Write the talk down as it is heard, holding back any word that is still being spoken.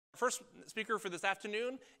first speaker for this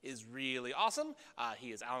afternoon is really awesome.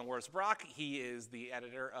 He is Alan Wirfs-Bock. He is the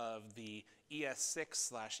editor of the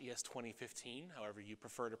ES6/ES 2015, however you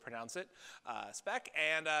prefer to pronounce it, spec.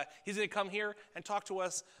 And he's going to come here and talk to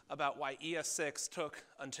us about why ES6 took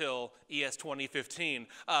until ES 2015.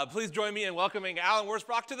 Please join me in welcoming Alan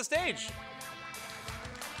Wirfs-Bock to the stage.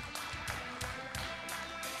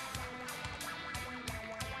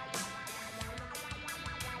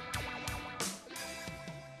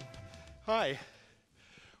 Hi.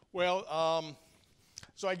 Well,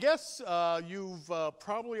 so I guess you've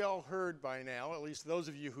probably all heard by now, at least those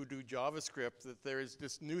of you who do JavaScript, that there is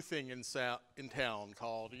this new thing in town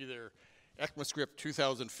called either ECMAScript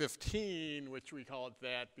 2015, which we call it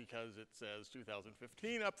that because it says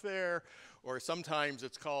 2015 up there, or sometimes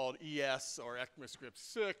it's called ES or ECMAScript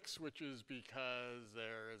 6, which is because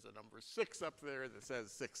there is a number 6 up there that says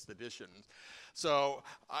 6th edition. So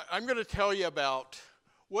I'm going to tell you about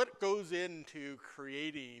what goes into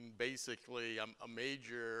creating basically a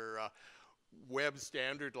major web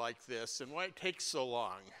standard like this and why it takes so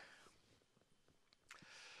long.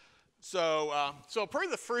 So probably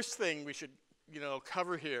the first thing we should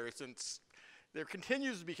cover here, since there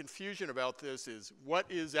continues to be confusion about this, is what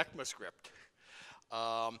is ECMAScript?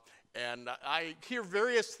 And I hear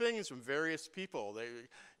various things from various people.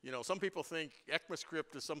 Some people think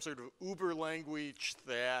ECMAScript is some sort of uber language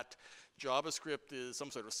that JavaScript is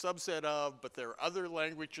some sort of subset of, but there are other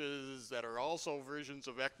languages that are also versions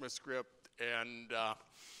of ECMAScript, and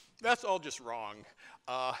that's all just wrong.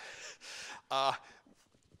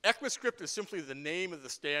 ECMAScript is simply the name of the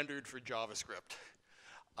standard for JavaScript.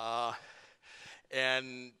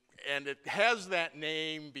 And it has that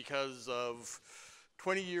name because of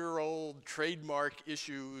 20-year-old trademark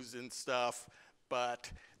issues and stuff,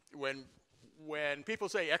 but when people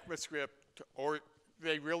say ECMAScript, or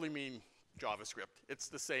they really mean JavaScript. It's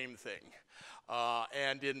the same thing.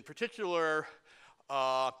 And in particular,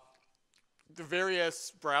 the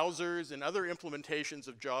various browsers and other implementations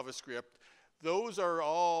of JavaScript, those are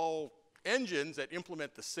all engines that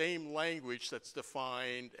implement the same language that's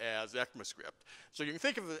defined as ECMAScript. So you can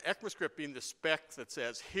think of ECMAScript being the spec that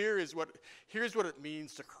says, here's what it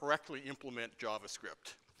means to correctly implement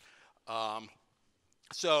JavaScript. The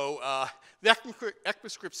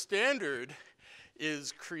ECMAScript standard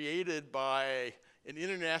is created by an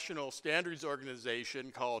international standards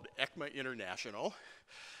organization called ECMA International.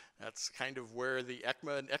 That's kind of where the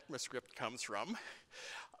ECMA and ECMAScript comes from.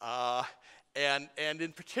 And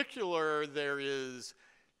in particular,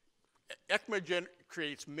 ECMA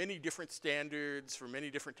creates many different standards for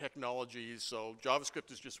many different technologies, so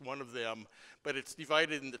JavaScript is just one of them, but it's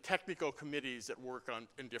divided into technical committees that work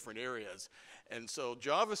in different areas. And so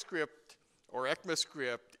JavaScript, or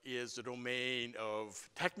ECMAScript, is the domain of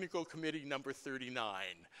Technical Committee number 39,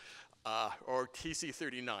 or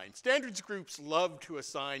TC39. Standards groups love to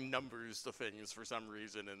assign numbers to things for some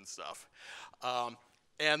reason and stuff.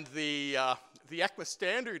 And the ECMA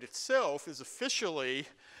standard itself is officially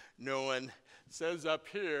known, it says up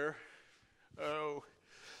here,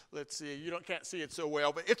 let's see, you can't see it so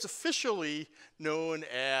well, but it's officially known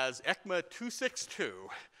as ECMA 262.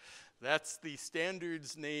 That's the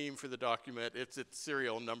standards name for the document. It's its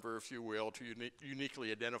serial number, if you will, to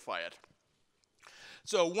uniquely identify it.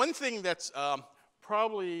 So one thing that's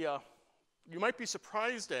probably you might be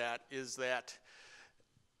surprised at is that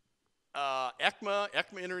ECMA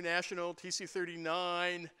International,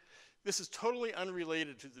 TC39, this is totally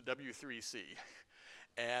unrelated to the W3C.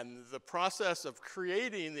 And the process of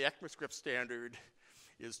creating the ECMAScript standard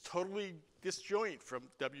is totally disjoint from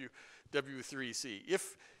W3C.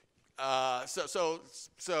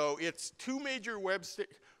 So it's two major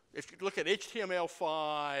if you look at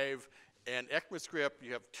HTML5 and ECMAScript,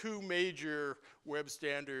 you have two major web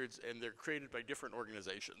standards, and they're created by different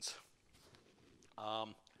organizations,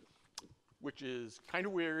 which is kind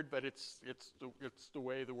of weird, but it's the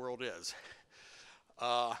way the world is.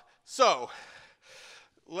 I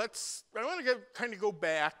want to kind of go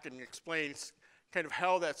back and explain kind of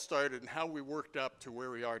how that started and how we worked up to where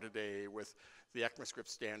we are today with the ECMAScript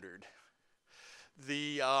standard.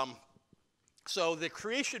 So the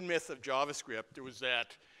creation myth of JavaScript was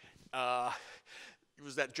that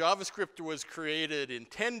JavaScript was created in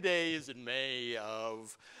 10 days in May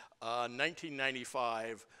of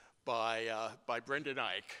 1995 by Brendan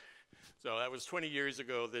Eich. So that was 20 years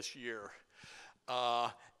ago this year.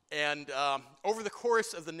 Over the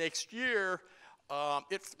course of the next year,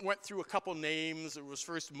 it went through a couple names. It was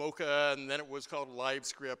first Mocha, and then it was called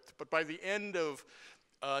LiveScript. But by the end of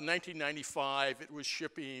 1995, it was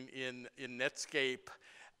shipping in Netscape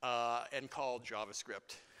and called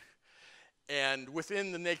JavaScript. And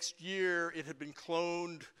within the next year, it had been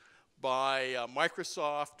cloned by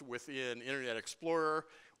Microsoft within Internet Explorer,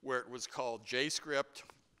 where it was called JScript.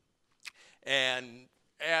 And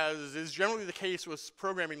as is generally the case with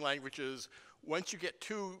programming languages, once you get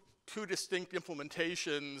two distinct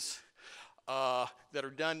implementations that are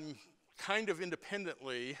done kind of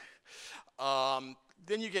independently,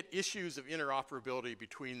 then you get issues of interoperability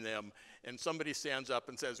between them, and somebody stands up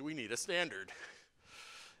and says, we need a standard.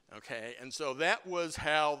 Okay, and so that was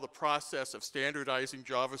how the process of standardizing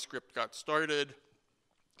JavaScript got started.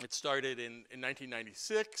 It started in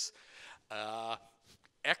 1996.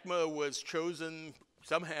 ECMA was chosen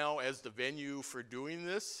somehow as the venue for doing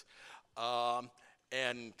this,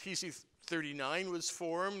 and TC39 was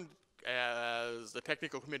formed as the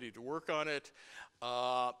technical committee to work on it,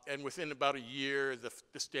 and within about a year,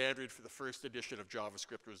 the standard for the first edition of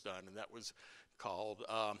JavaScript was done, and that was called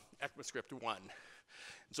ECMAScript 1.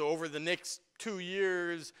 So over the next 2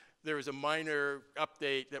 years, there was a minor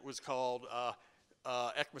update that was called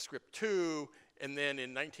ECMAScript 2, and then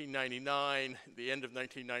in 1999, the end of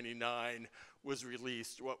 1999, was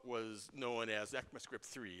released what was known as ECMAScript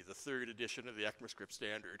 3, the third edition of the ECMAScript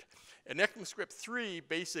standard. And ECMAScript 3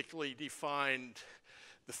 basically defined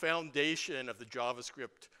the foundation of the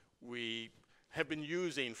JavaScript we have been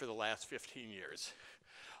using for the last 15 years.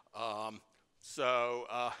 So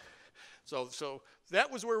that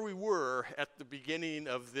was where we were at the beginning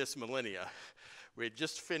of this millennia. We had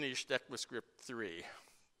just finished ECMAScript 3.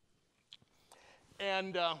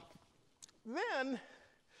 And then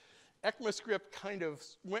ECMAScript kind of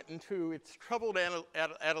went into its troubled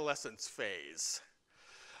adolescence phase.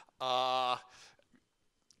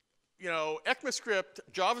 ECMAScript,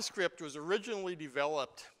 JavaScript was originally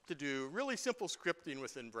developed to do really simple scripting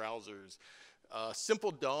within browsers.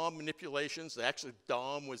 Simple DOM manipulations. Actually,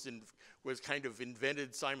 DOM was kind of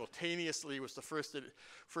invented simultaneously with the first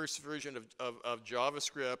version of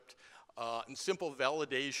JavaScript. And simple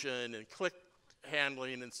validation and click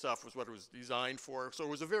handling and stuff was what it was designed for. So it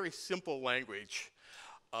was a very simple language.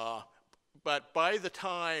 But by the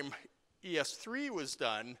time ES3 was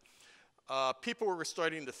done, people were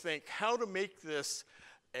starting to think how to make this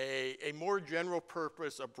a more general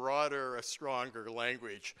purpose, a broader, a stronger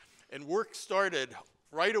language. And work started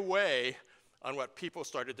right away on what people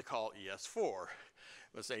started to call ES4.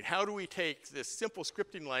 It was saying, how do we take this simple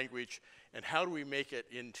scripting language and how do we make it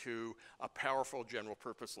into a powerful general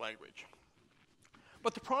purpose language?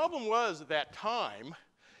 But the problem was at that time,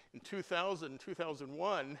 in 2000,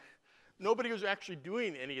 2001, nobody was actually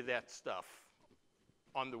doing any of that stuff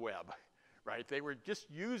on the web, right? They were just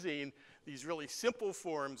using these really simple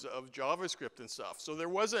forms of JavaScript and stuff. So there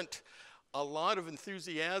wasn't a lot of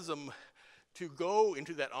enthusiasm to go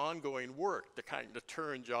into that ongoing work to kind of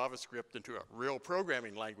turn JavaScript into a real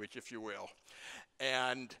programming language, if you will.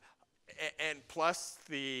 And plus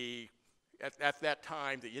at that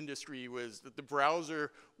time, the industry was, the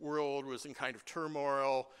browser world was in kind of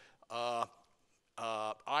turmoil.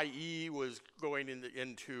 IE was going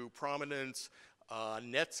into prominence.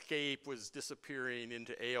 Netscape was disappearing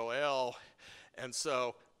into AOL. And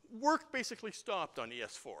so work basically stopped on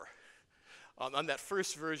ES4. On that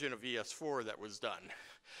first version of ES4 that was done.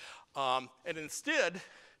 And instead,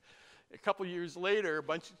 a couple years later,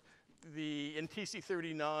 in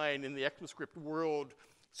TC39 in the ECMAScript world,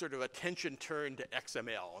 sort of attention turned to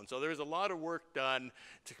XML. And so there was a lot of work done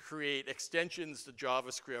to create extensions to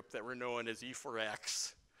JavaScript that were known as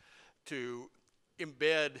E4X to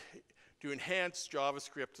enhance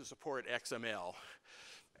JavaScript to support XML.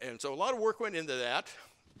 And so a lot of work went into that.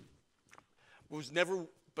 It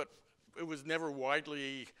was never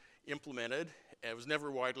widely implemented. It was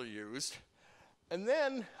never widely used. And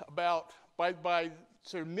then by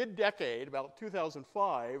sort of mid-decade, about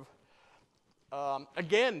 2005,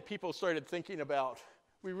 again, people started thinking about,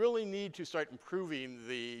 we really need to start improving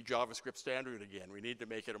the JavaScript standard again. We need to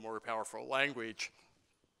make it a more powerful language.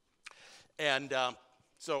 And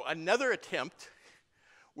so another attempt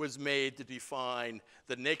was made to define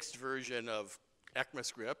the next version of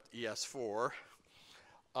ECMAScript, ES4.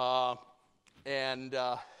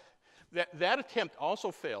 That attempt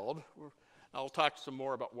also failed. I'll talk some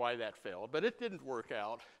more about why that failed, but it didn't work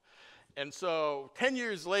out. And so 10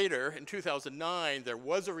 years later, in 2009, there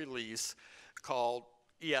was a release called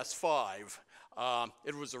ES5.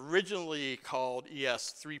 It was originally called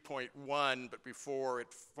ES 3.1, but before it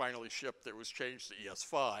finally shipped, it was changed to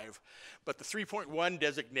ES5. But the 3.1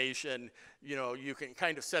 designation, you can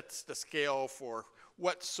kind of set the scale for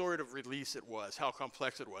what sort of release it was, how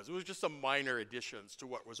complex it was. It was just some minor additions to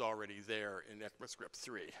what was already there in ECMAScript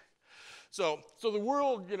 3. So the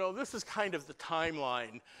world, this is kind of the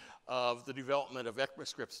timeline of the development of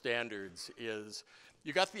ECMAScript standards is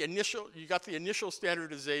you got the initial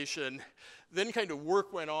standardization, then kind of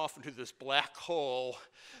work went off into this black hole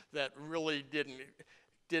that really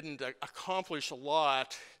didn't accomplish a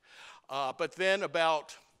lot. But then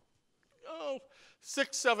about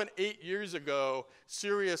 6, 7, 8 years ago,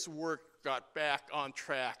 serious work got back on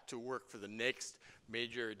track to work for the next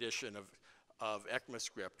major edition of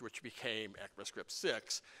ECMAScript, which became ECMAScript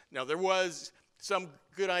 6. Now there was some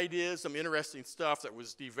good ideas, some interesting stuff that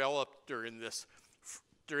was developed during this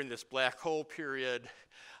black hole period,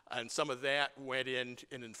 and some of that went in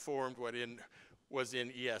and informed what was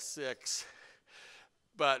in ES6.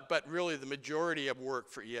 But really the majority of work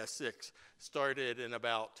for ES6 started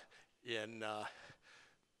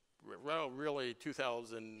really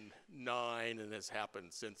 2009 and has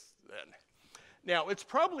happened since then. Now it's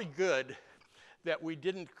probably good that we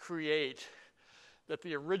didn't create, that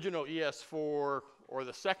the original ES4 or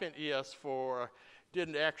the second ES4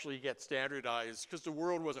 didn't actually get standardized because the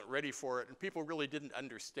world wasn't ready for it and people really didn't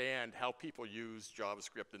understand how people use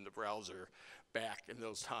JavaScript in the browser back in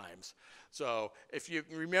those times. So if you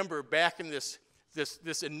remember back in this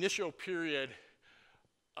initial period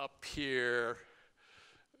up here,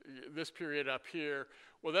 this period up here,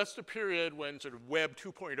 well, that's the period when sort of Web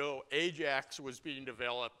 2.0 Ajax was being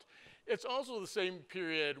developed. It's also the same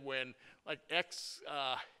period when like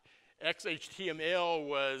XHTML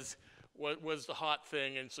was the hot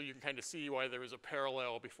thing, and so you can kind of see why there was a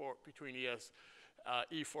parallel between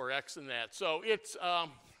E4X and that. So it's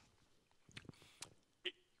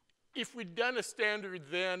if we'd done a standard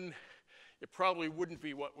then, it probably wouldn't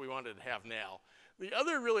be what we wanted to have now. The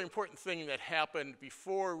other really important thing that happened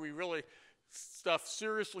before stuff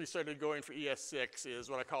seriously started going for ES6 is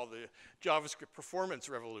what I call the JavaScript performance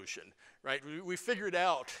revolution, right? We figured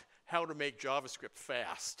out how to make JavaScript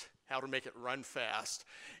fast, how to make it run fast.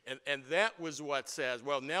 And that was what says,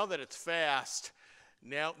 well, now that it's fast,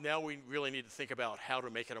 now we really need to think about how to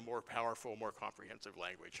make it a more powerful, more comprehensive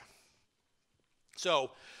language.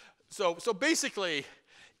 So basically,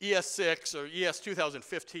 ES6 or ES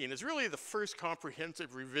 2015 is really the first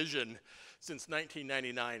comprehensive revision since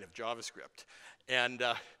 1999 of JavaScript. And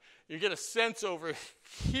you get a sense over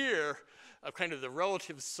here of kind of the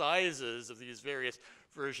relative sizes of these various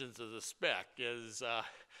versions of the spec.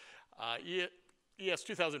 ES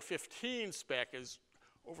 2015 spec is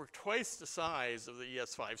over twice the size of the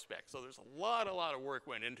ES5 spec. So there's a lot of work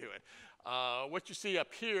went into it. What you see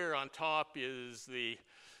up here on top is the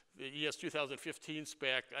ES 2015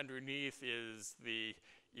 spec. Underneath is the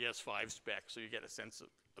ES5 spec, so you get a sense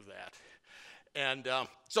of that. And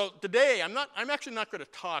so today, I'm actually not going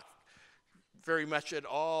to talk very much at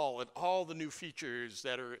all the new features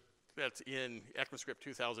that's in ECMAScript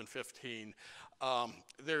 2015.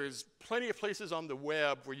 There's plenty of places on the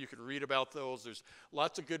web where you can read about those. There's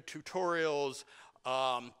lots of good tutorials.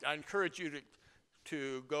 I encourage you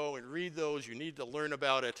to go and read those. You need to learn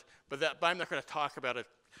about it, but I'm not going to talk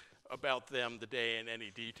about them today in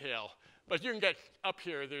any detail. But you can get up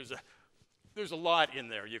here. There's a lot in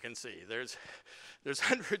there. You can see there's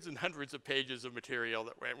hundreds and hundreds of pages of material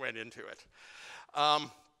that went into it.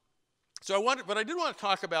 What I did want to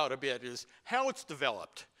talk about a bit is how it's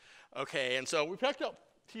developed. Okay, and so we picked up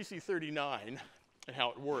TC39 and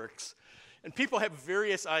how it works. And people have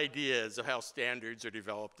various ideas of how standards are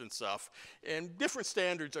developed and stuff. And different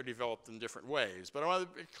standards are developed in different ways. But I want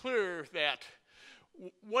to be clear that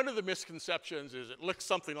one of the misconceptions is it looks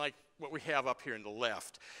something like what we have up here in the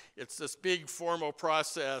left. It's this big formal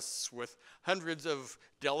process with hundreds of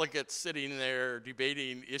delegates sitting there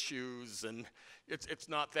debating issues, and it's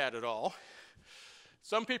not that at all.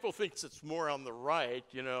 Some people think it's more on the right,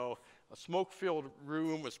 a smoke-filled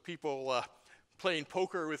room with people playing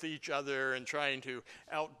poker with each other and trying to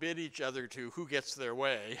outbid each other to who gets their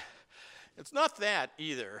way. It's not that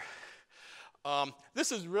either.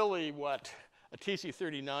 This is really what a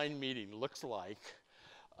TC39 meeting looks like.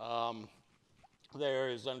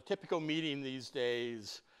 There's on a typical meeting these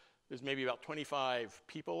days, there's maybe about 25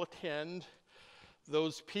 people attend.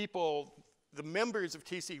 Those people, the members of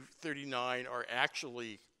TC39 are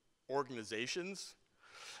actually organizations,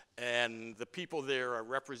 and the people there are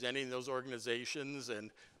representing those organizations,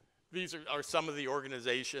 and these are some of the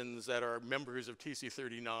organizations that are members of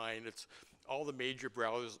TC39. It's all the major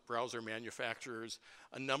browser manufacturers,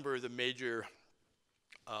 a number of the major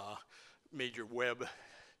web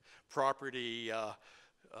property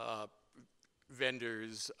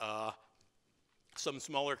vendors, some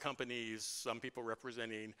smaller companies, some people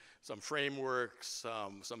representing some frameworks,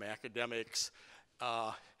 some academics.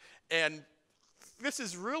 And this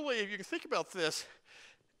is really, if you can think about this,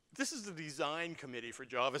 this is the design committee for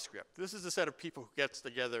JavaScript. This is a set of people who gets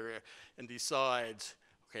together and decides,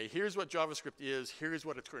 okay, here's what JavaScript is, here's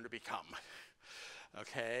what it's going to become.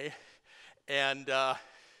 Okay? And,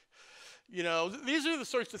 you know, these are the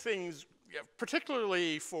sorts of things,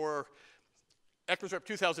 particularly for ECMAScript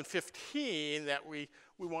 2015, that we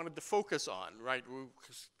wanted to focus on, right?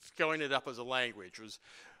 Scaling it up as a language was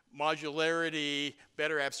modularity,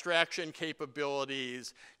 better abstraction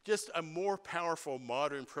capabilities, just a more powerful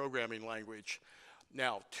modern programming language.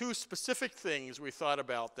 Now, two specific things we thought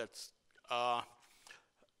about that's, well,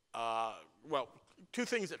 two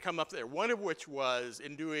things that come up there. One of which was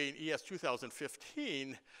in doing ES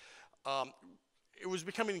 2015, it was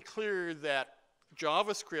becoming clear that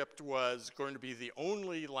JavaScript was going to be the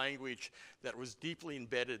only language that was deeply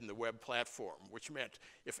embedded in the web platform, which meant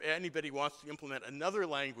if anybody wants to implement another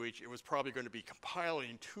language, it was probably going to be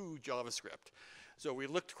compiling to JavaScript. So we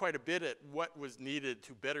looked quite a bit at what was needed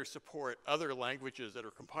to better support other languages that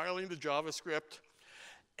are compiling to JavaScript.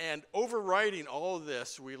 And overriding all of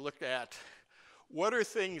this, we looked at what are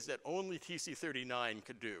things that only TC39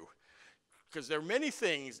 could do. Because there are many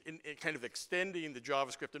things in kind of extending the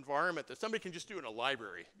JavaScript environment that somebody can just do in a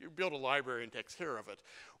library. You build a library and takes care of it.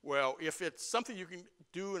 Well, if it's something you can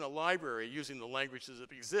do in a library using the languages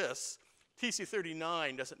that exists,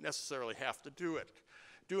 TC39 doesn't necessarily have to do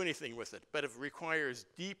anything with it. But if it requires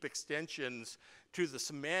deep extensions to the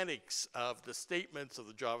semantics of the statements of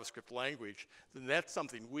the JavaScript language, then that's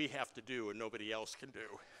something we have to do and nobody else can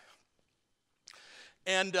do.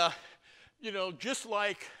 And, you know, just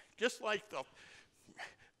like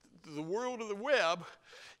the world of the web,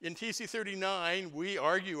 in TC39, we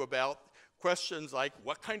argue about questions like,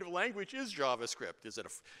 what kind of language is JavaScript? Is it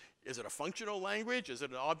a functional language? Is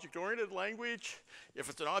it an object-oriented language? If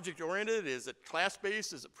it's an object-oriented, is it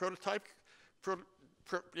class-based? Is it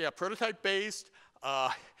prototype-based?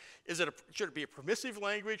 Should it be a permissive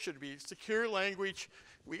language? Should it be a secure language?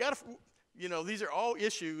 We got to, you know, these are all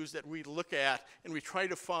issues that we look at and we try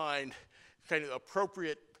to find kind of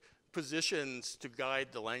appropriate positions to guide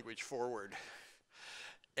the language forward.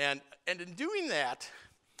 And in doing that,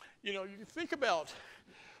 you know, you can think about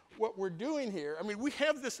what we're doing here. I mean, we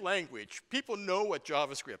have this language. People know what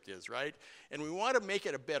JavaScript is, right? And we want to make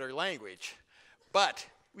it a better language. But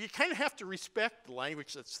we kind of have to respect the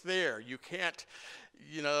language that's there. You can't,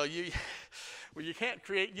 you know, you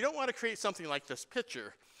don't want to create something like this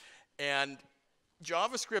picture. And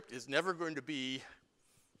JavaScript is never going to be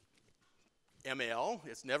ML,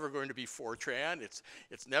 it's never going to be Fortran, it's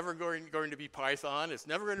never going to be Python, it's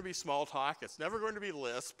never going to be Smalltalk, it's never going to be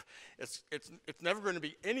Lisp, it's never going to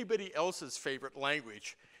be anybody else's favorite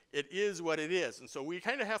language. It is what it is. And so we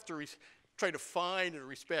kind of have to try to find and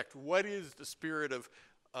respect what is the spirit of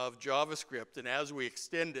JavaScript, and as we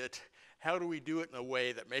extend it, how do we do it in a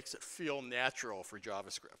way that makes it feel natural for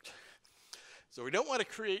JavaScript? So we don't want to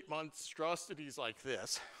create monstrosities like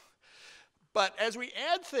this. But as we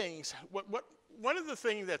add things, one of the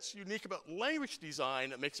things that's unique about language design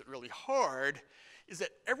that makes it really hard is that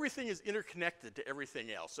everything is interconnected to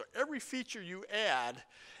everything else. So every feature you add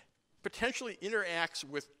potentially interacts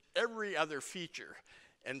with every other feature.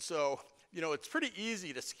 And so, you know, it's pretty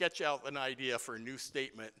easy to sketch out an idea for a new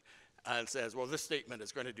statement and says, well, this statement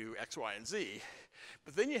is going to do X, Y, and Z.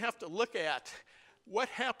 But then you have to look at what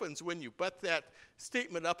happens when you butt that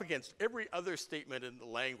statement up against every other statement in the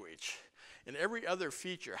language. And every other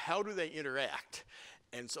feature, how do they interact?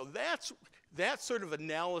 And so that's sort of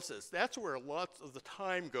analysis. That's where lots of the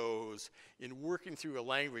time goes in working through a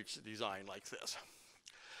language design like this.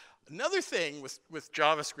 Another thing with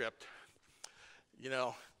JavaScript, you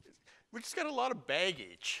know, we just got a lot of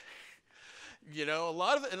baggage. You know, a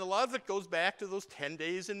lot of it goes back to those 10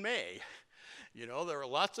 days in May. You know, there are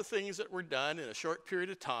lots of things that were done in a short period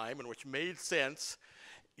of time and which made sense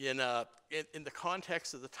in the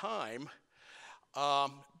context of the time.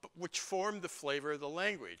 Which formed the flavor of the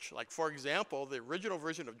language. Like, for example, the original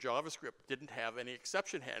version of JavaScript didn't have any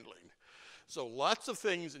exception handling. So lots of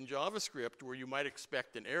things in JavaScript where you might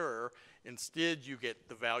expect an error, instead you get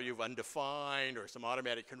the value of undefined or some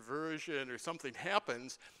automatic conversion or something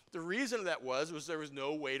happens. The reason that was there was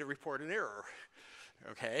no way to report an error,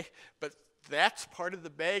 okay? But that's part of the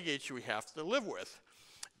baggage we have to live with.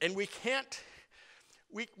 And we can't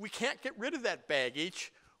get rid of that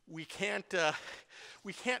baggage. We can't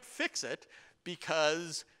fix it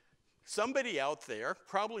because somebody out there,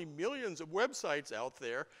 probably millions of websites out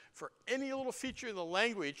there, for any little feature in the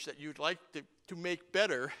language that you'd like to make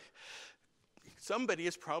better, somebody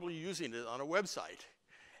is probably using it on a website.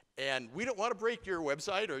 And we don't want to break your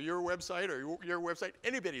website or your website or your website,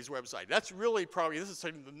 anybody's website. That's really probably, this is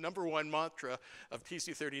the #1 mantra of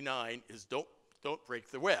TC39 is don't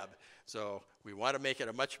break the web. So we want to make it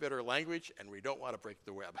a much better language, and we don't want to break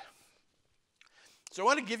the web. So I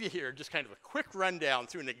want to give you here just kind of a quick rundown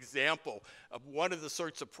through an example of one of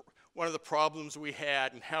the problems we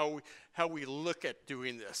had and how we look at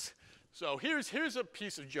doing this. So here's a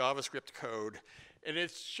piece of JavaScript code, and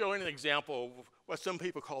it's showing an example of what some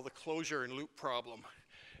people call the closure and loop problem.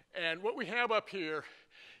 And what we have up here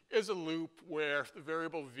is a loop where the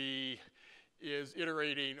variable v is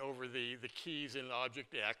iterating over the keys in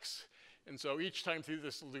object x. And so each time through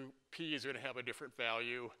this loop, p is going to have a different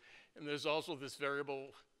value. And there's also this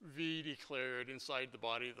variable v declared inside the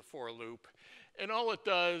body of the for loop. And all it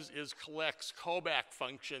does is collects callback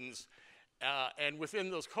functions. And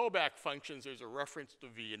within those callback functions, there's a reference to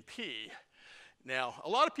v and p. Now, a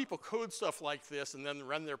lot of people code stuff like this and then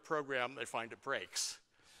run their program, they find it breaks.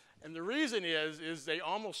 And the reason is they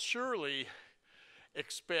almost surely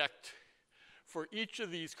expect for each of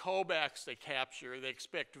these callbacks they capture, they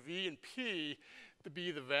expect v and p to be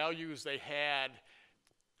the values they had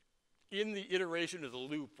in the iteration of the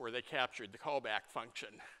loop where they captured the callback function.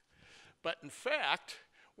 But in fact,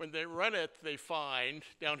 when they run it, they find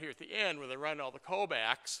down here at the end, when they run all the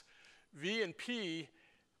callbacks, v and p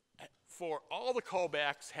for all the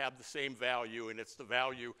callbacks have the same value, and it's the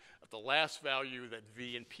value of the last value that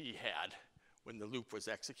v and p had when the loop was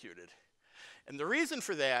executed. And the reason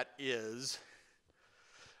for that is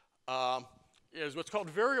what's called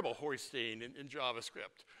variable hoisting in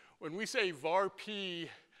JavaScript. When we say var p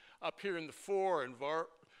up here in the for and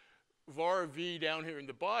var v down here in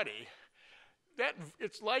the body,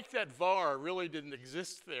 it's like that var really didn't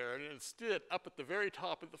exist there, and instead up at the very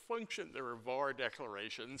top of the function there were var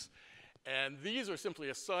declarations, and these are simply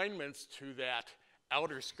assignments to that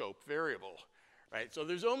outer scope variable, right? So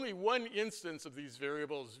there's only one instance of these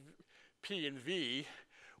variables p and v,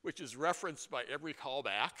 which is referenced by every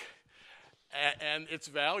callback, and its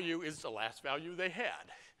value is the last value they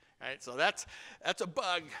had. Right? So that's a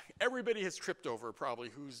bug everybody has tripped over probably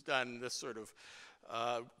who's done this sort of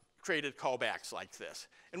created callbacks like this.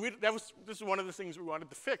 And this is one of the things we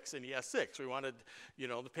wanted to fix in ES6. We wanted,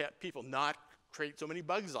 the people not create so many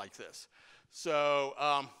bugs like this. So,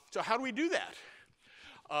 so how do we do that?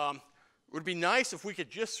 It would be nice if we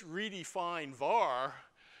could just redefine var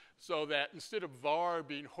so that instead of var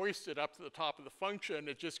being hoisted up to the top of the function,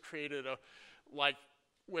 it just created like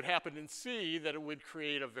what happened in C, that it would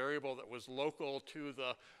create a variable that was local to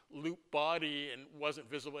the loop body and wasn't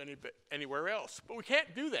visible anywhere else. But we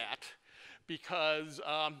can't do that because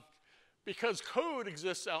code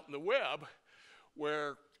exists out in the web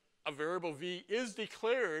where a variable v is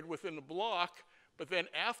declared within the block, but then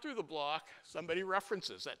after the block, somebody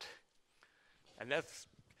references it. And that's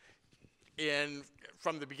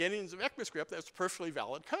from the beginnings of ECMAScript, that's perfectly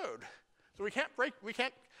valid code. So we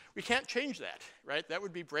can't change that, right? That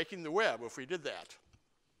would be breaking the web if we did that.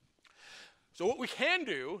 So what we can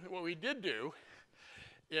do, what we did do,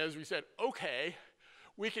 is we said, okay,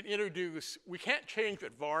 we can't change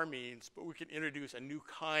what var means, but we can introduce a new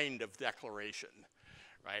kind of declaration,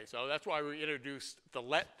 right? So that's why we introduced the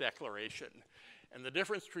let declaration. And the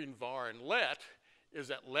difference between var and let is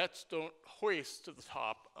that lets don't hoist to the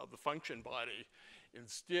top of the function body.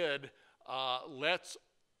 Instead, lets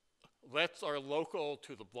are local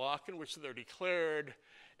to the block in which they're declared,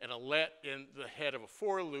 and a let in the head of a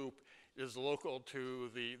for loop is local to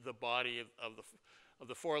the body of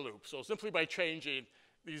the for loop. So simply by changing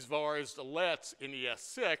these vars to lets in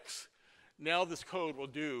ES6, now this code will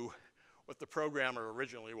do what the programmer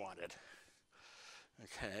originally wanted.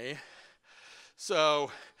 Okay. So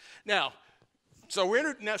now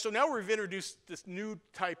we've introduced this new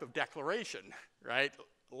type of declaration, right?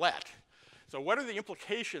 Let. So what are the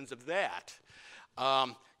implications of that?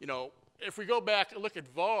 If we go back and look at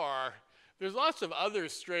var, there's lots of other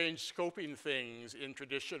strange scoping things in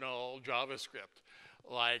traditional JavaScript.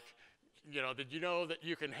 Like, did you know that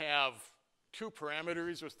you can have two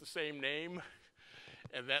parameters with the same name?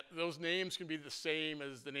 And that those names can be the same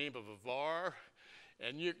as the name of a var.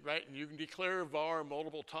 And you can declare var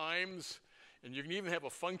multiple times. And you can even have a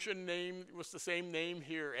function name with the same name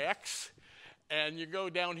here, x. And you go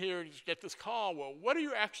down here and you get this call. Well, what are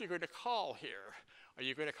you actually going to call here? Are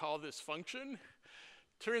you going to call this function?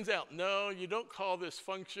 Turns out, no, you don't call this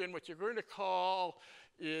function. What you're going to call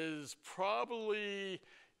is probably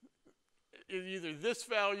either this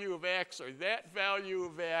value of x or that value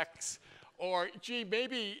of x. Or, gee,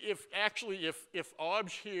 maybe if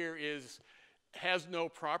obj here has no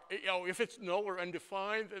property, if it's null or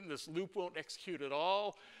undefined, then this loop won't execute at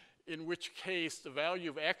all. in which case the value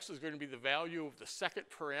of x is going to be the value of the second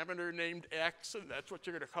parameter named x, and that's what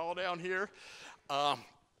you're going to call down here.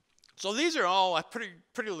 So these are all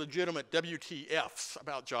pretty legitimate WTFs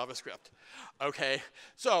about JavaScript, okay?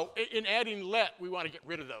 So in adding let, we want to get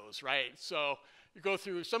rid of those, right? So you go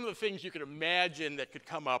through some of the things you could imagine that could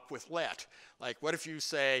come up with let. Like what if you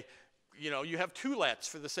say, you know, you have two lets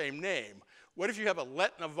for the same name? What if you have a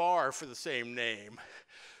let and a var for the same name?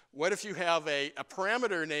 What if you have a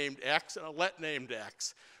parameter named x and a let named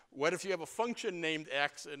x? What if you have a function named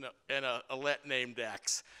x and a let named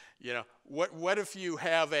x? You know, what if you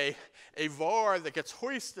have a var that gets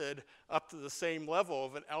hoisted up to the same level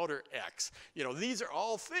of an outer x? You know, these are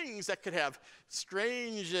all things that could have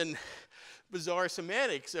strange and bizarre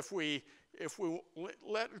semantics if we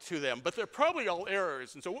let to them, but they're probably all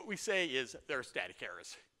errors. And so what we say is they're static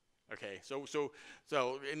errors. Okay, so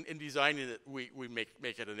in designing it, we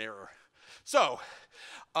make it an error. So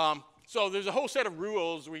there's a whole set of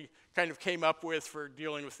rules we kind of came up with for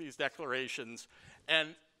dealing with these declarations, and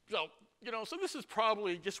so, you know, so this is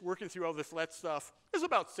probably just working through all this let stuff is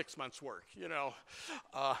about 6 months' work, you know,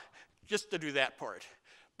 just to do that part.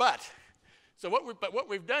 But what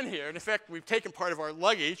we've done here, in effect, we've taken part of our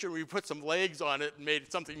luggage and we put some legs on it and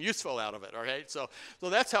made something useful out of it. All right, so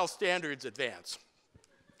that's how standards advance.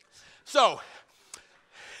 So.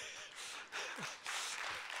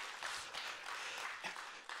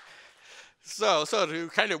 So to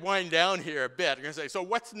kind of wind down here a bit, I'm going to say, so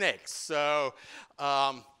what's next? So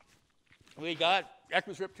we got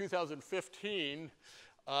ECMAScript 2015.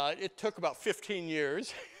 It took about 15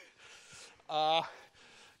 years. So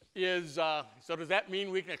does that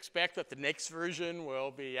mean we can expect that the next version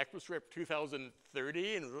will be ECMAScript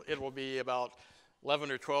 2030, and it will be about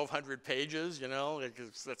 1,100 or 1,200 pages, you know,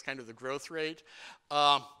 that's kind of the growth rate?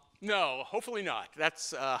 No, hopefully not.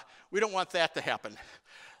 We don't want that to happen.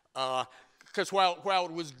 Because while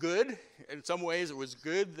it was good, in some ways it was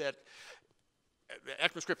good that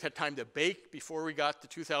ECMAScript had time to bake before we got to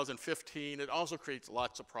 2015, it also creates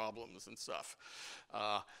lots of problems and stuff.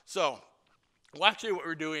 Well, actually what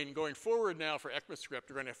we're doing going forward now for ECMAScript,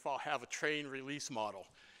 we're going to have a train release model.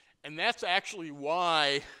 And that's actually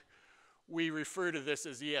why we refer to this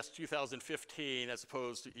as ES 2015 as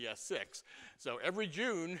opposed to ES6. So every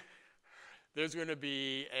June, there's going to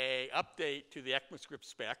be an update to the ECMAScript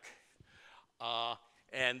spec.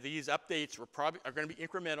 And these updates are going to be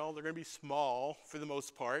incremental. They're going to be small for the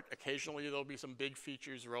most part. Occasionally, there'll be some big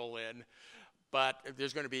features roll in. But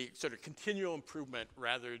there's going to be sort of continual improvement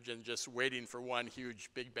rather than just waiting for one huge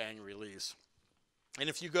big bang release. And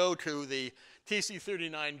if you go to the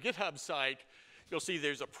TC39 GitHub site, you'll see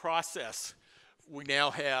there's a process we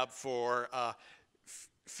now have for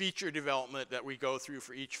feature development that we go through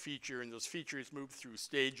for each feature. And those features move through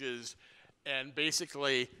stages. And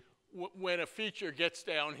basically, when a feature gets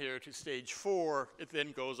down here to stage 4, it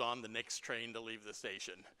then goes on the next train to leave the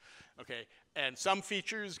station. Okay, and some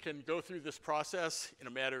features can go through this process in a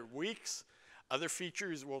matter of weeks. Other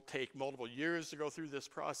features will take multiple years to go through this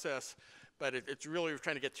process, but it's really, we're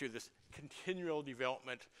trying to get through this continual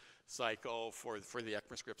development cycle for the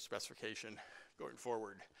ECMAScript specification going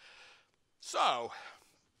forward. So,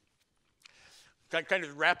 kind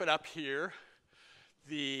of wrap it up here.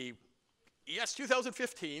 The ES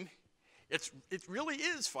 2015, it really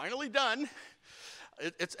is finally done.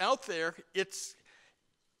 It's out there.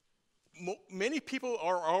 Many people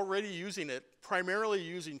are already using it, primarily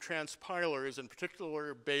using transpilers, in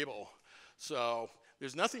particular Babel. So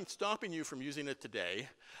there's nothing stopping you from using it today.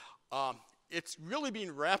 It's really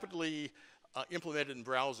being rapidly implemented in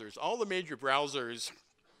browsers. All the major browsers,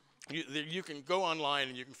 you can go online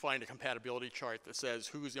and you can find a compatibility chart that says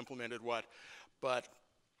who's implemented what, but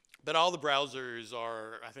all the browsers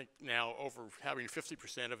are, I think, now over having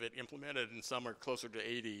 50% of it implemented, and some are closer to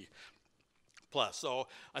 80 plus. So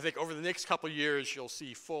I think over the next couple of years, you'll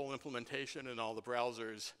see full implementation in all the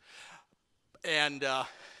browsers. And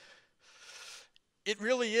it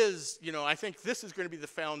really is, you know, I think this is going to be the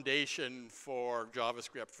foundation for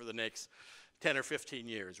JavaScript for the next 10 or 15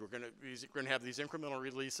 years. We're going to have these incremental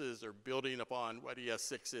releases. They're building upon what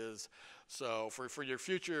ES6 is. So for your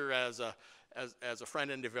future as a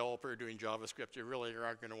front-end developer doing JavaScript, you really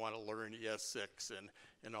are going to want to learn ES6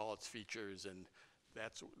 and all its features, and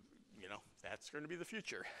that's, you know, that's going to be the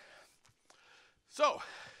future. So,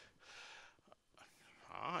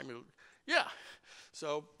 yeah,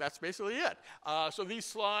 so that's basically it. So these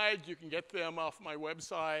slides, you can get them off my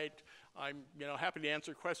website. I'm, you know, happy to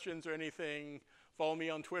answer questions or anything. Follow me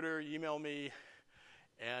on Twitter, email me,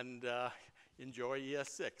 and enjoy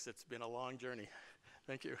ES6. It's been a long journey.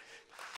 Thank you.